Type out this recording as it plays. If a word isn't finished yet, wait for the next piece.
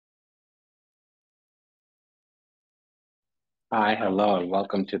Hi, hello, and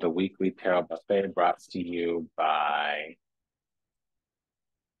welcome to the weekly tarot buffet brought to you by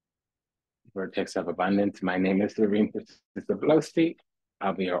Vertex of Abundance. My name is Priestess Abossi.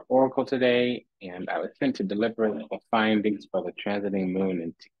 I'll be your oracle today, and I was sent to deliver the findings for the transiting moon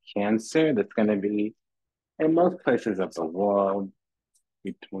into Cancer. That's going to be in most places of the world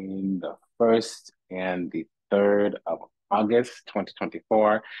between the 1st and the 3rd of August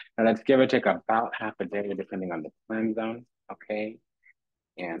 2024. And let's give or take about half a day, depending on the time zone. Okay.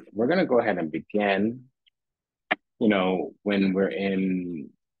 And we're going to go ahead and begin, when we're in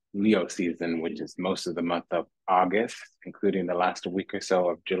Leo season, which is most of the month of August, including the last week or so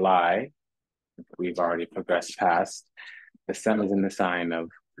of July. We've already progressed past. The sun is in the sign of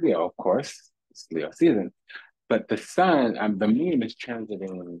Leo, of course. It's Leo season. But the moon is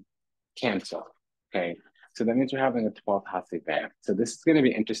transiting Cancer. Okay. So that means we're having a 12th house event. So this is going to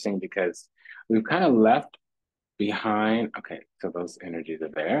be interesting because we've kind of left behind. Okay. So those energies are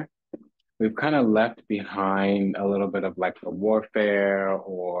there. We've kind of left behind a little bit of like the warfare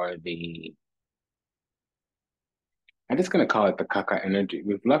or I'm just going to call it the kaka energy.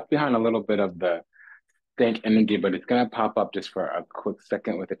 We've left behind a little bit of the stank energy, but it's going to pop up just for a quick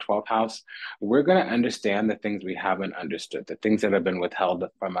second with the 12th house. We're going to understand the things we haven't understood, the things that have been withheld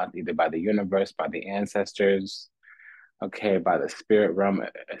from us, either by the universe, by the ancestors, okay, by the spirit realm.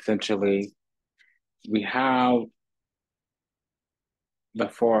 Essentially, we have the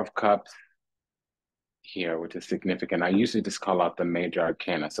Four of Cups here, which is significant. I usually just call out the major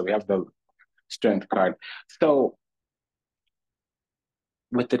arcana. So we have the Strength card. So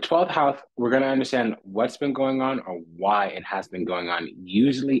with the 12th house, we're going to understand what's been going on or why it has been going on.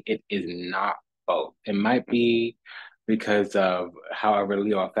 Usually it is not both. It might be because of however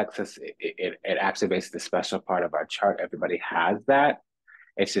Leo affects us, it activates the special part of our chart. Everybody has that.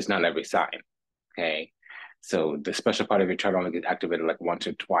 It's just not every sign. Okay. So the special part of your chart only gets activated like once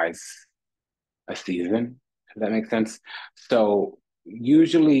or twice a season. Does that make sense? So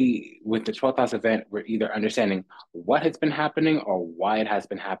usually with the 12th house event, we're either understanding what has been happening or why it has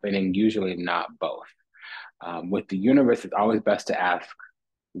been happening, usually not both. With the universe, it's always best to ask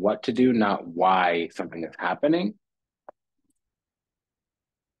what to do, not why something is happening,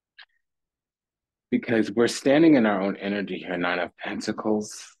 because we're standing in our own energy here, Nine of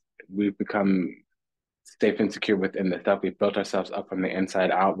Pentacles. We've become safe and secure within the self. We've built ourselves up from the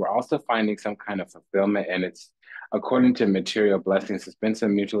inside out. We're also finding some kind of fulfillment, and it's according to material blessings. It's been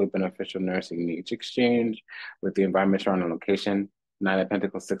some mutually beneficial nursing needs exchange with the environment around the location. Nine of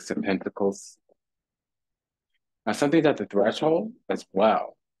Pentacles, Six of Pentacles. Now, something's at the threshold as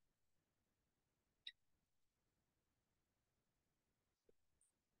well.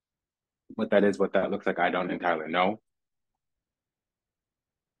 What that is, what that looks like, I don't entirely know.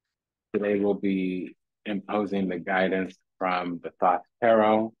 Today we'll be imposing the guidance from the Thoth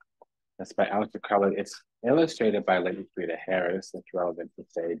Tarot. That's by Alistair Carlin. It's illustrated by Lady Frida Harris. That's relevant to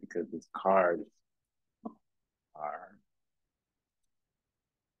say because these cards are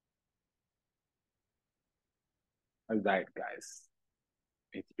a zeitgeist.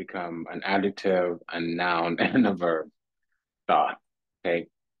 It's become an adjective, a noun, and a verb. Thought. Okay.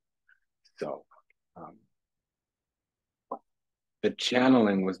 So the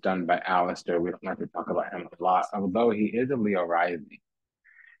channeling was done by Alistair. We don't have to talk about him a lot, although he is a Leo rising.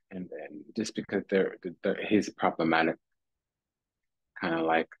 And then just because he's problematic, kind of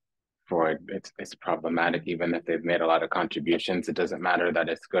like Freud, it's problematic. Even if they've made a lot of contributions, it doesn't matter that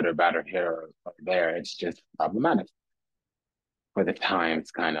it's good or bad or here or there. It's just problematic for the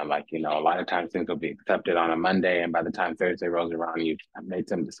times. Kind of like, a lot of times things will be accepted on a Monday, and by the time Thursday rolls around, you've made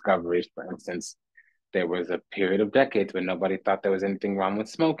some discoveries. For instance, there was a period of decades when nobody thought there was anything wrong with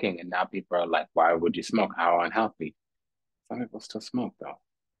smoking, and now people are like, why would you smoke? How unhealthy. Some people still smoke though.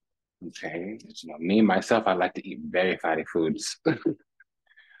 Okay, me myself, I like to eat very fatty foods.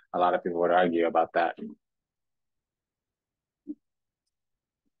 A lot of people would argue about that.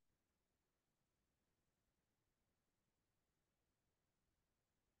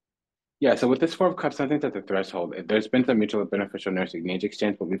 Yeah, so with this Four of Cups, I think that's a threshold. There's been some mutually beneficial nursing needs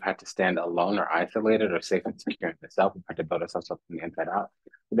exchange, but we've had to stand alone or isolated or safe and secure in the self. We've had to build ourselves up from the inside out.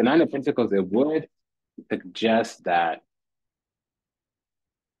 With the Nine of Pentacles, it would suggest that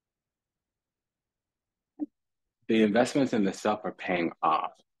the investments in the self are paying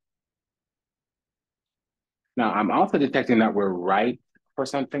off. Now, I'm also detecting that we're right for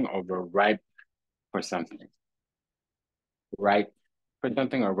something or we're ripe for something. Right for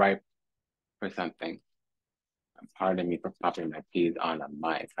something or ripe for something. Pardon me for popping my peas on a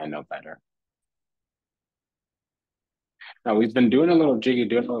mic. I know better. Now we've been doing a little jiggy,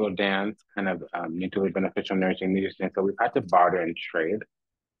 doing a little dance, kind of mutually beneficial, nourishing, nutrition. So we've had to barter and trade,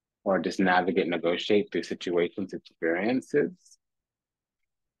 or just navigate, negotiate through situations, experiences.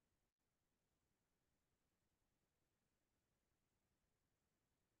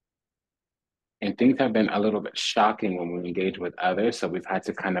 And things have been a little bit shocking when we engage with others. So we've had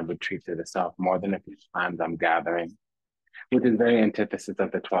to kind of retreat to the self more than a few times I'm gathering, which is very antithesis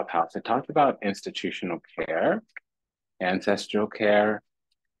of the 12th house. It talks about institutional care, ancestral care.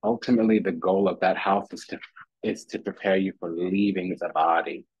 Ultimately, the goal of that house is to prepare you for leaving the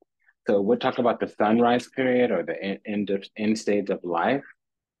body. So we'll talk about the sunrise period or the end stage of life.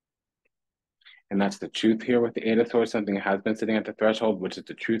 And that's the truth here with the Eight of Swords. Something has been sitting at the threshold, which is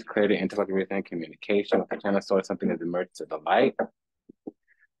the truth, clarity, intellect, reasoning, communication. With the Ten of Swords, something has emerged to the light.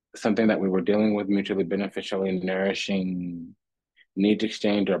 Something that we were dealing with, mutually beneficially nourishing, needs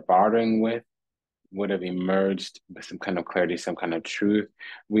exchange or bartering with, would have emerged with some kind of clarity, some kind of truth.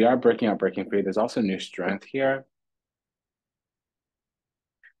 We are breaking out, breaking free. There's also new strength here,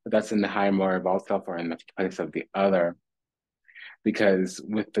 but that's in the higher, more evolved self or in the place of the other. Because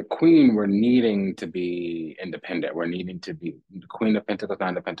with the queen, we're needing to be independent. We're needing to be the queen of pentacles,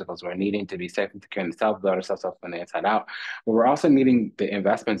 nine of pentacles. We're needing to be safe and secure in the self, build ourselves up from the inside out. But we're also needing the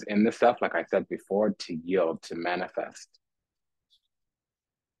investments in the self, like I said before, to yield, to manifest.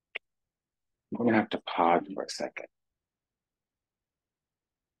 We're gonna have to pause for a second.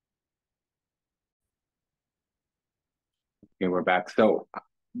 Okay, we're back. So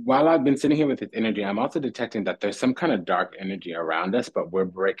while I've been sitting here with this energy, I'm also detecting that there's some kind of dark energy around us, but we're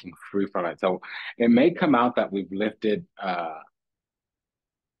breaking free from it. So it may come out that we've lifted a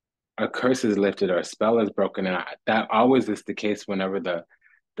curse is lifted or a spell is broken, and that always is the case whenever the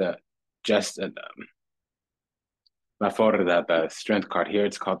just la forza, the strength card here,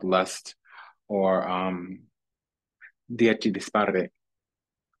 it's called lust, or 10 di spade,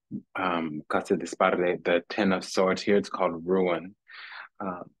 casa di spade, the 10 of swords here, it's called ruin.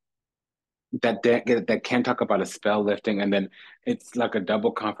 That can talk about a spell lifting, and then it's like a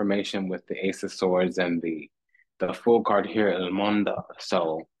double confirmation with the ace of swords and the full card here, el mondo.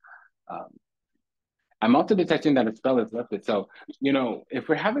 So um, I'm also detecting that a spell is lifted. So, if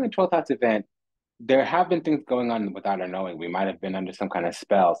we're having a 12th house event, there have been things going on without our knowing. We might have been under some kind of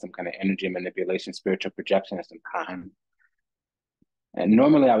spell, some kind of energy manipulation, spiritual projection of some kind. And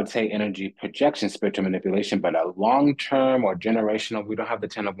normally I would say energy projection, spiritual manipulation, but a long term or generational, we don't have the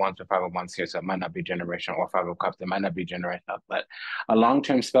 10 of Wands or 5 of Wands here, so it might not be generational, or 5 of Cups, it might not be generational, but a long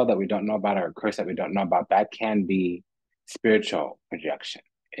term spell that we don't know about or a curse that we don't know about, that can be spiritual projection,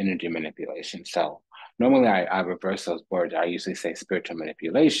 energy manipulation. So normally I reverse those words. I usually say spiritual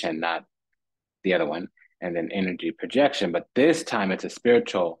manipulation, not the other one, and then energy projection. But this time it's a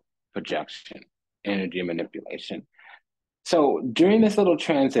spiritual projection, energy manipulation. So during this little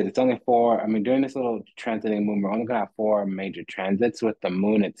transit, it's only four. I mean, during this little transiting moon, we're only gonna have four major transits with the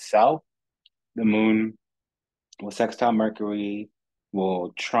moon itself. The moon will sextile Mercury,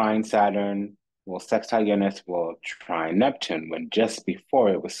 will trine Saturn, will sextile Uranus, will trine Neptune, when just before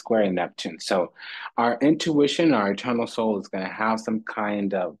it was squaring Neptune. So our intuition, our eternal soul is gonna have some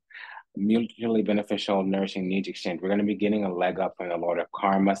kind of mutually beneficial, nourishing needs exchange. We're going to be getting a leg up from the Lord of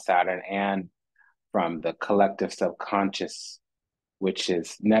Karma, Saturn, and from the collective subconscious, which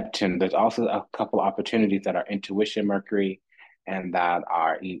is Neptune. There's also a couple opportunities that our intuition, Mercury, and that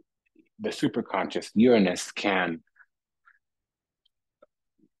our the superconscious, Uranus, can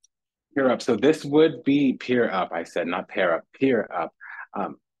peer up. So this would be peer up. I said not pair up, peer up.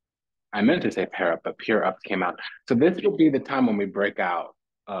 I meant to say pair up, but peer up came out. So this will be the time when we break out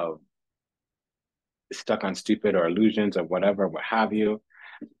of stuck on stupid or illusions or whatever, what have you.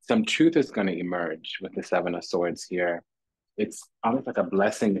 Some truth is going to emerge with the Seven of Swords here. It's almost like a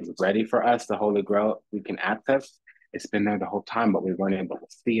blessing is ready for us, the Holy Grail we can access. It's been there the whole time, but we weren't able to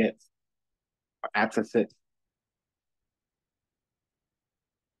see it or access it.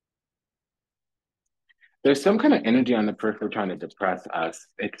 There's some kind of energy on the periphery trying to depress us.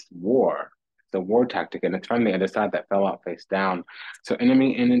 It's war. It's a war tactic, and it's from the other side that fell out face down. So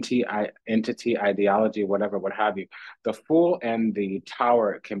enemy, entity, ideology, whatever, what have you. The Fool and the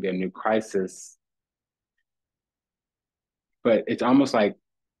Tower can be a new crisis, but it's almost like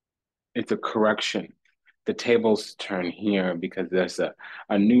it's a correction. The tables turn here because there's a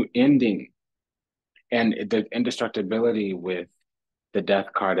new ending, and the indestructibility with the Death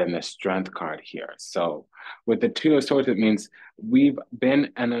card and the Strength card here. So with the Two of Swords, it means we've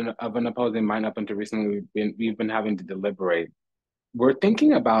been of an opposing mind up until recently. We've been having to deliberate. We're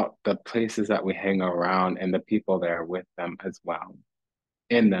thinking about the places that we hang around and the people there with them as well,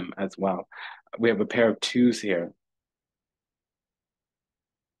 in them as well. We have a pair of twos here.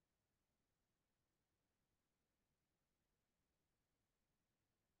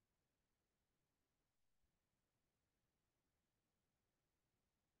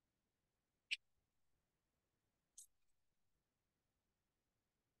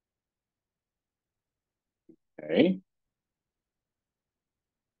 Okay.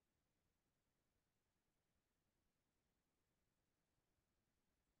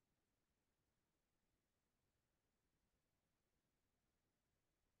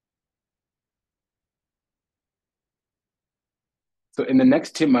 So in the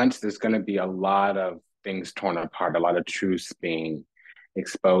next 2 months, there's going to be a lot of things torn apart, a lot of truths being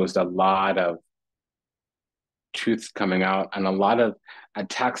exposed, a lot of truths coming out, and a lot of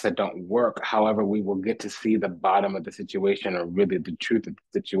attacks that don't work. However, we will get to see the bottom of the situation, or really the truth of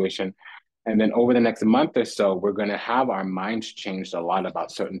the situation. And then over the next month or so, we're going to have our minds changed a lot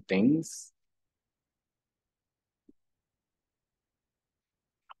about certain things.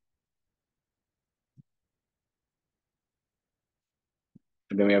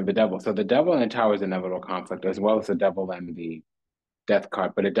 And then we have the devil. So the devil and the tower is inevitable conflict, as well as the devil and the death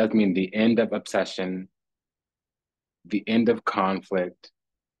card. But it does mean the end of obsession, the end of conflict.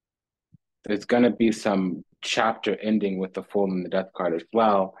 There's going to be some chapter ending with the Fool and the Death card as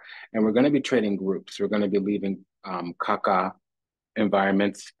well. And we're going to be trading groups. We're going to be leaving caca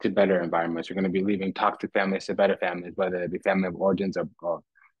environments to better environments. We're going to be leaving toxic families to better families, whether it be family of origins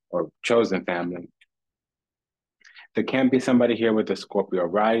or chosen family. There can be somebody here with a Scorpio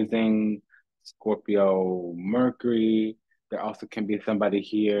rising, Scorpio Mercury. There also can be somebody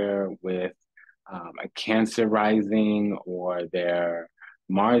here with a Cancer rising, or their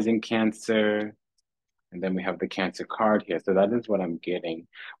Mars in Cancer. And then we have the Cancer card here. So that is what I'm getting.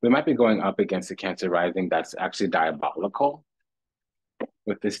 We might be going up against the Cancer rising that's actually diabolical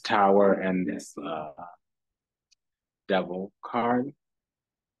with this Tower and this Devil card.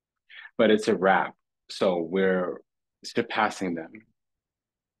 But it's a wrap. So we're surpassing them.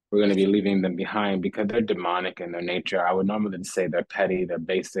 We're going to be leaving them behind because they're demonic in their nature. I would normally say they're petty, they're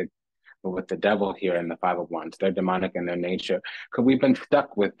basic, but with the devil here in the Five of Wands, they're demonic in their nature because we've been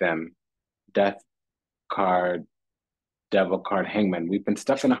stuck with them. Death card, devil card, hangman. We've been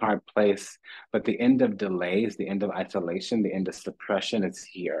stuck in a hard place, but the end of delays, the end of isolation, the end of suppression is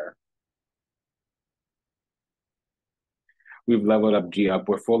here. We've leveled up G up.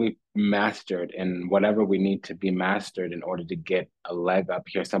 We're fully mastered in whatever we need to be mastered in order to get a leg up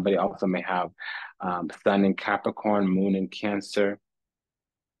here. Somebody also may have Sun in Capricorn, Moon in Cancer.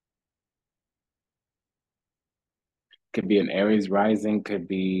 Could be an Aries rising, could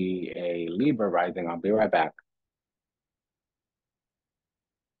be a Libra rising. I'll be right back.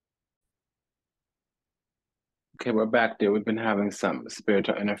 Okay, we're back there. We've been having some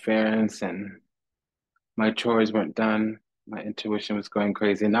spiritual interference and my chores weren't done. My intuition was going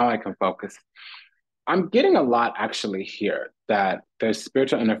crazy. Now I can focus. I'm getting a lot actually here that there's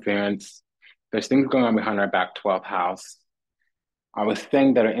spiritual interference. There's things going on behind our back, 12th house. I was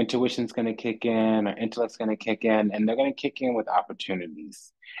saying that our intuition's going to kick in, our intellect's going to kick in, and they're going to kick in with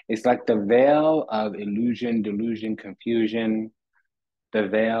opportunities. It's like the veil of illusion, delusion, confusion, the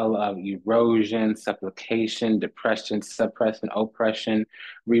veil of erosion, supplication, depression, suppression, oppression,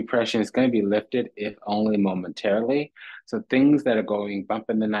 repression is going to be lifted, if only momentarily. So things that are going bump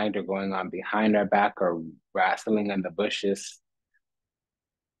in the night or going on behind our back or wrestling in the bushes,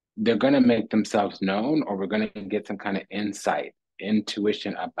 they're going to make themselves known, or we're going to get some kind of insight,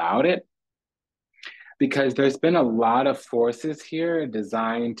 intuition about it. Because there's been a lot of forces here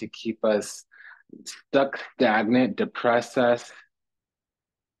designed to keep us stuck, stagnant, depress us.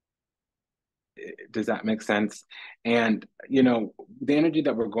 Does that make sense? And the energy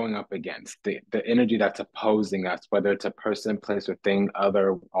that we're going up against, the energy that's opposing us, whether it's a person, place, or thing,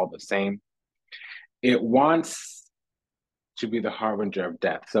 other, all the same, it wants to be the harbinger of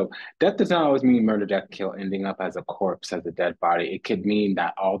death. So death does not always mean murder, death, kill, ending up as a corpse, as a dead body. It could mean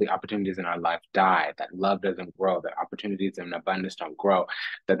that all the opportunities in our life die, that love doesn't grow, that opportunities in abundance don't grow,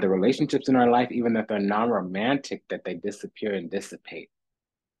 that the relationships in our life, even if they're non-romantic, that they disappear and dissipate.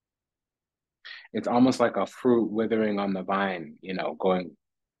 It's almost like a fruit withering on the vine, going,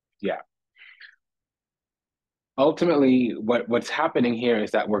 yeah. Ultimately, what's happening here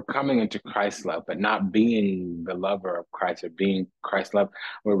is that we're coming into Christ's love, but not being the lover of Christ or being Christ's love.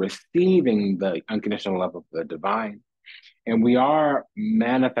 We're receiving the unconditional love of the divine. And we are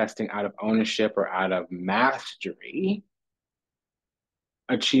manifesting out of ownership or out of mastery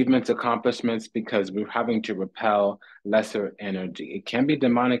achievements, accomplishments, because we're having to repel lesser energy. It can be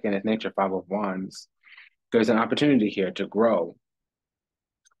demonic in its nature, Five of Wands. There's an opportunity here to grow.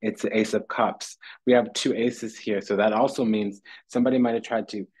 It's the Ace of Cups. We have two aces here. So that also means somebody might have tried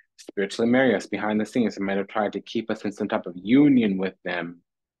to spiritually marry us behind the scenes. They might have tried to keep us in some type of union with them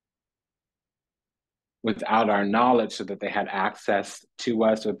without our knowledge, so that they had access to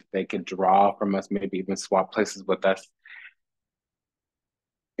us, or that they could draw from us, maybe even swap places with us.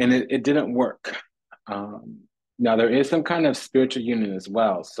 And it didn't work. Now, there is some kind of spiritual union as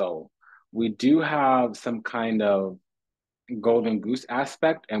well. So we do have some kind of golden goose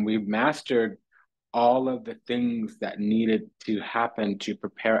aspect, and we've mastered all of the things that needed to happen to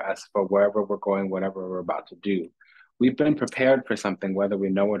prepare us for wherever we're going, whatever we're about to do. We've been prepared for something, whether we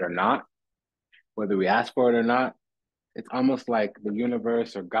know it or not, whether we ask for it or not. It's almost like the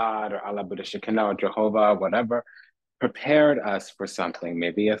universe or God or Allah, Buddha, Shekinah, or Jehovah, whatever, prepared us for something,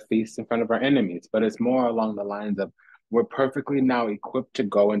 maybe a feast in front of our enemies, but it's more along the lines of we're perfectly now equipped to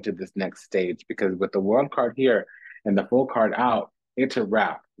go into this next stage because with the world card here and the full card out, it's a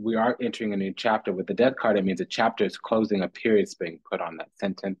wrap. We are entering a new chapter. With the death card, it means a chapter is closing, a period's being put on that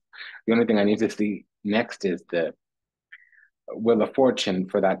sentence. The only thing I need to see next is the Wheel of Fortune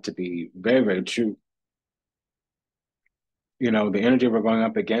for that to be very, very true. The energy we're going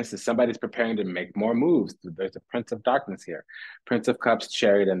up against is somebody's preparing to make more moves. There's a Prince of Darkness here. Prince of Cups,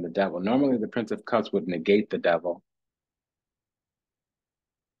 Chariot, and the Devil. Normally, the Prince of Cups would negate the Devil,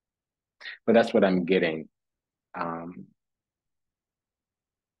 but that's what I'm getting. Um,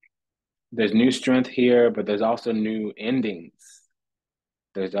 there's new strength here, but there's also new endings.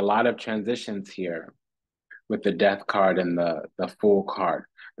 There's a lot of transitions here with the Death card and the Fool card.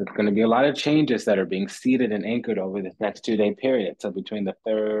 There's going to be a lot of changes that are being seeded and anchored over this next 2-day period. So between the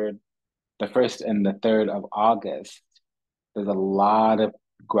 1st and the 3rd of August, there's a lot of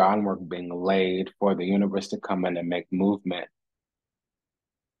groundwork being laid for the universe to come in and make movement.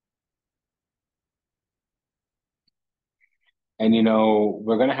 And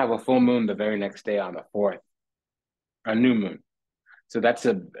we're going to have a full moon the very next day on the 4th, a new moon. So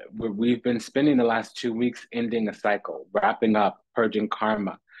we've been spending the last 2 weeks ending a cycle, wrapping up, purging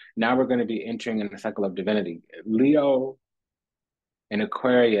karma. Now we're going to be entering in the cycle of divinity. Leo and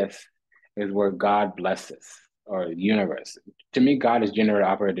Aquarius is where God blesses, or universe. To me, God is generator,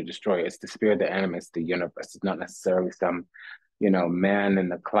 operator, destroyer. It's the spirit that animates the universe. It's not necessarily some, man in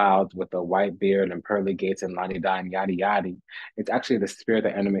the clouds with a white beard and pearly gates and la-di-da and yada yada. It's actually the spirit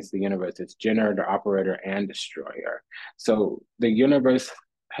that animates the universe. It's generator, operator, and destroyer. So the universe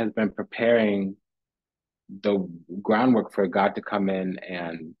has been preparing the groundwork for God to come in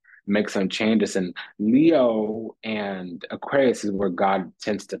and make some changes. And Leo and Aquarius is where God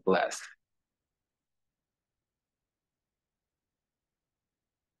tends to bless.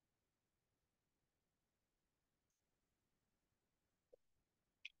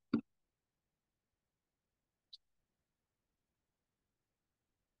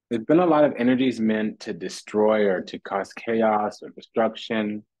 There's been a lot of energies meant to destroy or to cause chaos or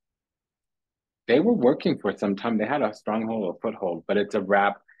destruction. They were working for some time. They had a stronghold or foothold, but it's a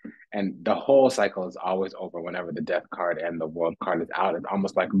wrap. And the whole cycle is always over whenever the death card and the world card is out. It's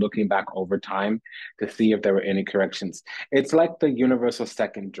almost like looking back over time to see if there were any corrections. It's like the universal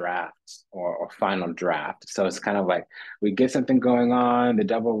second draft or final draft. So it's kind of like we get something going on, the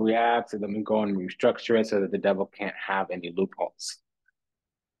devil reacts, and then we go and restructure it so that the devil can't have any loopholes.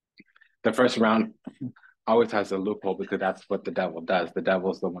 The first round always has a loophole because that's what the devil does. The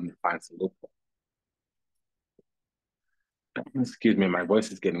devil's the one that finds the loophole. Excuse me, my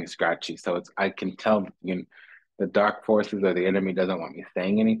voice is getting scratchy, so I can tell the dark forces or the enemy doesn't want me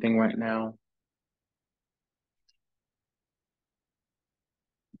saying anything right now.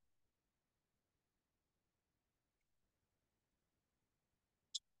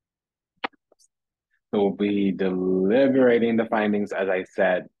 So we'll be deliberating the findings, as I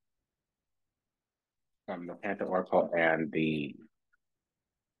said, from the Panther Oracle and the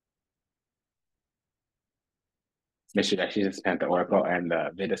Mishidashi Panther Oracle and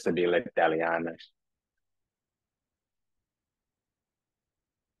the Veda Sibila Italiana.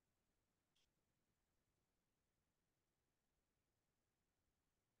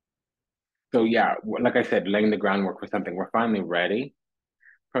 So yeah, like I said, laying the groundwork for something. We're finally ready.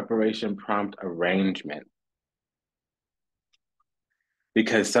 Preparation, prompt, arrangement.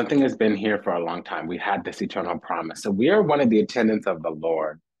 Because something has been here for a long time. We had this eternal promise. So we are one of the attendants of the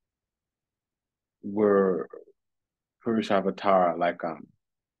Lord. We're Purushavatara, like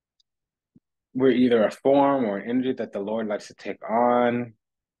we're either a form or an energy that the Lord likes to take on.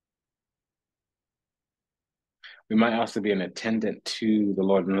 We might also be an attendant to the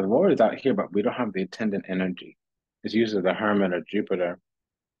Lord. And the Lord is out here, but we don't have the attendant energy. It's usually the Hermit or Jupiter.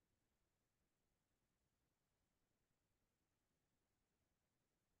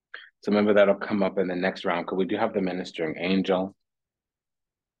 So remember that'll come up in the next round because we do have the ministering angel.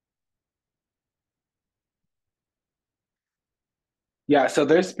 Yeah, so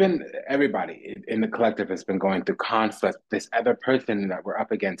there's been everybody in the collective has been going through conflict. This other person that we're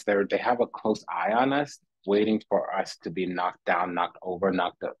up against, they have a close eye on us, waiting for us to be knocked down, knocked over,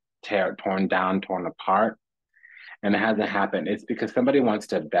 torn down, torn apart. and it hasn't happened. It's because somebody wants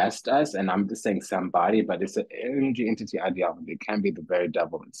to best us, and I'm just saying somebody, but it's an energy, entity, ideology. It can be the very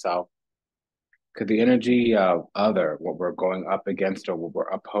devil itself. Because the energy of other, what we're going up against or what we're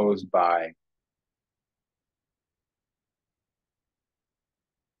opposed by,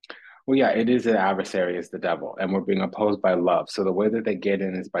 well, yeah, it is an adversary, is the devil, and we're being opposed by love. So the way that they get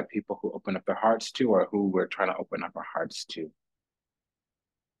in is by people who open up their hearts to, or who we're trying to open up our hearts to.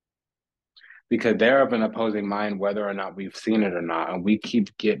 Because they're of an opposing mind, whether or not we've seen it or not, and we keep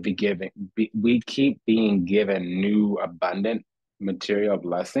being given new, abundant material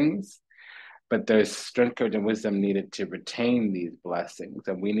blessings. But there's strength, courage, and wisdom needed to retain these blessings,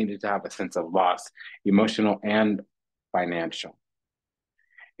 and we needed to have a sense of loss, emotional and financial,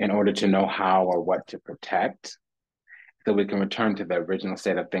 in order to know how or what to protect, so we can return to the original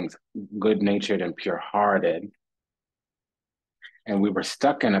state of things, good-natured and pure-hearted. And we were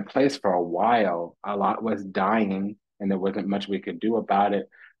stuck in a place for a while. A lot was dying, and there wasn't much we could do about it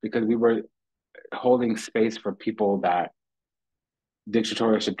because we were holding space for people that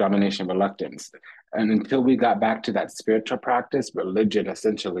dictatorship, domination, reluctance. And until we got back to that spiritual practice, religion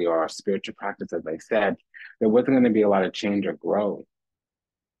essentially, or spiritual practice, as I said, there wasn't going to be a lot of change or growth.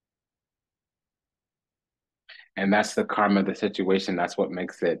 And that's the karma of the situation. That's what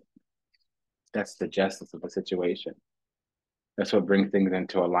makes it, that's the justice of the situation. That's what brings things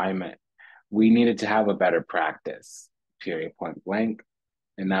into alignment. We needed to have a better practice, period, point blank.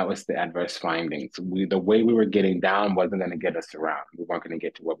 And that was the adverse findings. The way we were getting down wasn't going to get us around. We weren't going to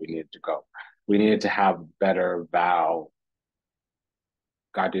get to where we needed to go. We needed to have better vow,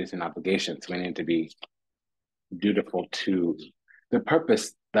 God duties and obligations. We needed to be dutiful to the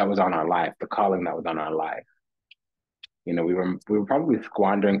purpose that was on our life, the calling that was on our life. You know, we were probably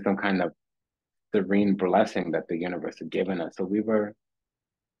squandering some kind of serene blessing that the universe had given us. So we were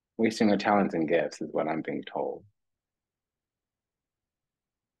wasting our talents and gifts, is what I'm being told.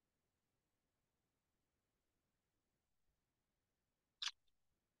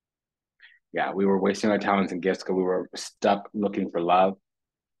 Yeah, we were wasting our talents and gifts because we were stuck looking for love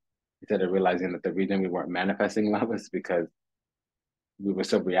instead of realizing that the reason we weren't manifesting love is because we were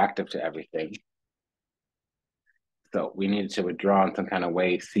so reactive to everything. So we needed to withdraw in some kind of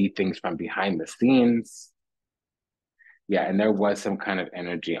way, see things from behind the scenes. Yeah, and there was some kind of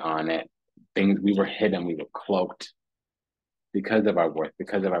energy on it. Things we were hidden, we were cloaked because of our worth,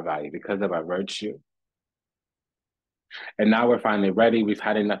 because of our value, because of our virtue. And now we're finally ready. We've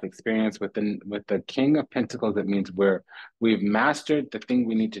had enough experience with the King of Pentacles. It means we've mastered the thing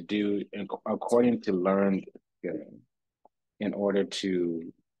we need to do according to learned in order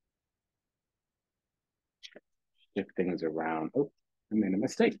to shift things around. Oh, I made a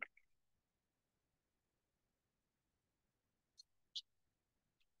mistake.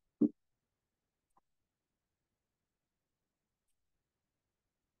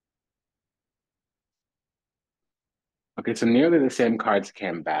 Okay, so nearly the same cards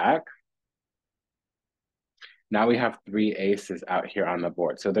came back. Now we have three aces out here on the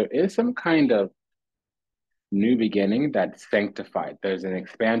board. So there is some kind of new beginning that's sanctified. There's an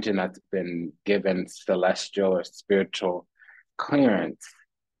expansion that's been given celestial or spiritual clearance.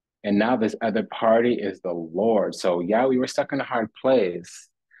 And now this other party is the Lord. So yeah, we were stuck in a hard place.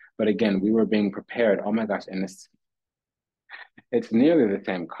 But again, we were being prepared. Oh my gosh, and it's nearly the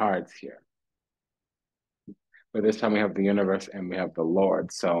same cards here. But this time we have the universe and we have the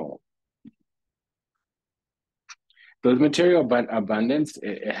Lord. So those material abundance,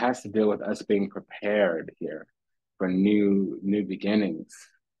 it has to deal with us being prepared here for new beginnings.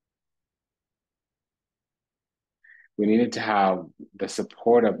 We needed to have the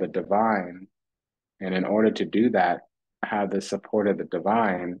support of the divine, and in order to do that, have the support of the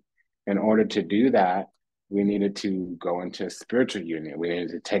divine. In order to do that, we needed to go into a spiritual union. We needed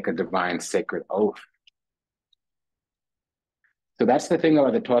to take a divine sacred oath. So that's the thing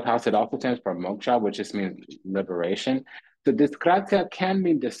about the 12th house. It also stands for moksha, which just means liberation. So disgratia can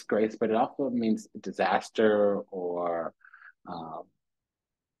mean disgrace, but it also means disaster or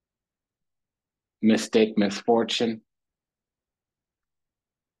mistake, misfortune.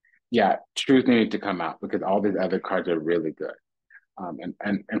 Yeah, truth needed to come out because all these other cards are really good.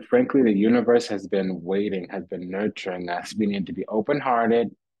 And frankly, the universe has been waiting, has been nurturing us. We need to be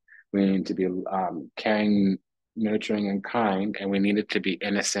open-hearted. We need to be caring, nurturing, and kind, and we needed to be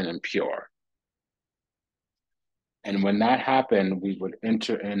innocent and pure. And when that happened, we would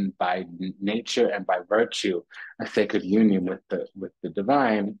enter in by nature and by virtue a sacred union with the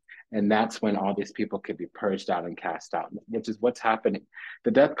divine. And that's when all these people could be purged out and cast out, which is what's happening.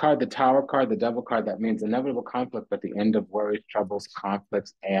 The death card, the tower card, the devil card, that means inevitable conflict, but the end of worries, troubles,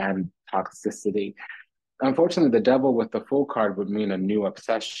 conflicts, and toxicity. unfortunately, the devil with the Fool card would mean a new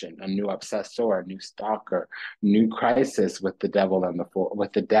obsession, a new obsessor, a new stalker, new crisis with the devil and the Fool,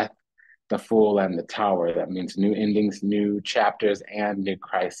 with the death, the Fool, and the Tower. That means new endings, new chapters, and new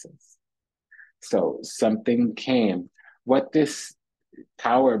crisis. So something came. What this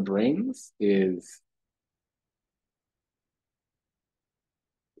Tower brings is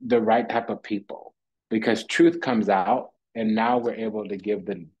the right type of people, because truth comes out, and now we're able to give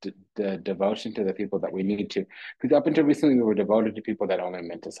the devotion to the people that we need to. Because up until recently, we were devoted to people that only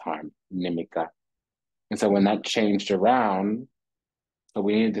meant us harm, nimika. And so when that changed around, so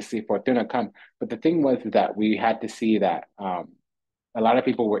we needed to see Fortuna come. But the thing was that we had to see that a lot of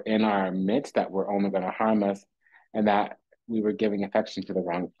people were in our midst that were only going to harm us, and that we were giving affection to the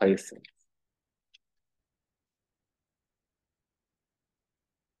wrong places.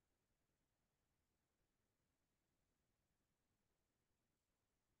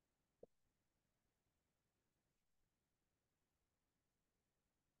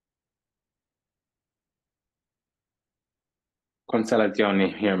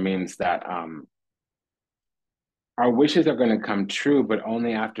 Consolazione here means that our wishes are going to come true, but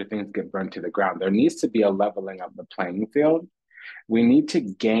only after things get burned to the ground. There needs to be a leveling of the playing field. We need to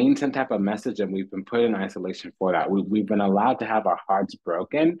gain some type of message, and we've been put in isolation for that. We've been allowed to have our hearts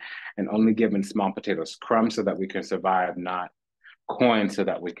broken and only given small potatoes crumbs so that we can survive, not coins so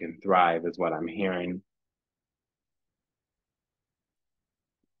that we can thrive, is what I'm hearing.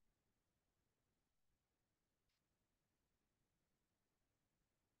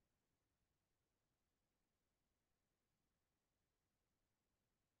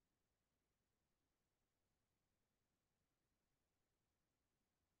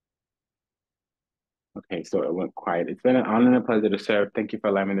 Okay, so it went quiet. It's been an honor and a pleasure to serve. Thank you for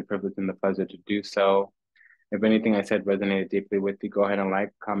allowing me the privilege and the pleasure to do so. If anything I said resonated deeply with you, go ahead and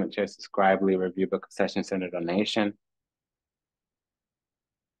like, comment, share, subscribe, leave a review, book a session, send a donation.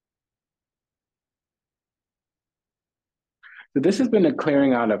 So this has been a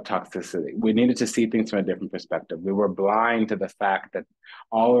clearing out of toxicity. We needed to see things from a different perspective. We were blind to the fact that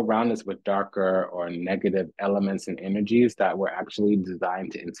all around us were darker or negative elements and energies that were actually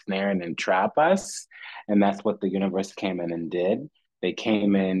designed to ensnare and entrap us. And that's what the universe came in and did. They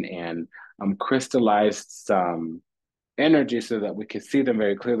came in and crystallized some energy so that we could see them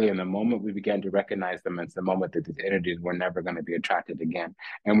very clearly. And the moment we began to recognize them, it's the moment that these energies were never going to be attracted again.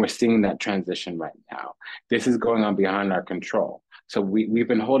 And we're seeing that transition right now. This is going on beyond our control. So we've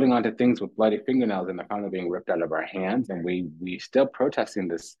been holding on to things with bloody fingernails, and they're finally being ripped out of our hands. And we still protesting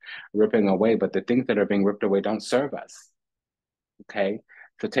this ripping away, but the things that are being ripped away don't serve us. Okay.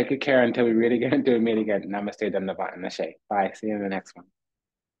 So take good care until we really get into a meet again. Namaste, Dhammavat, and Nashe. Bye. See you in the next one.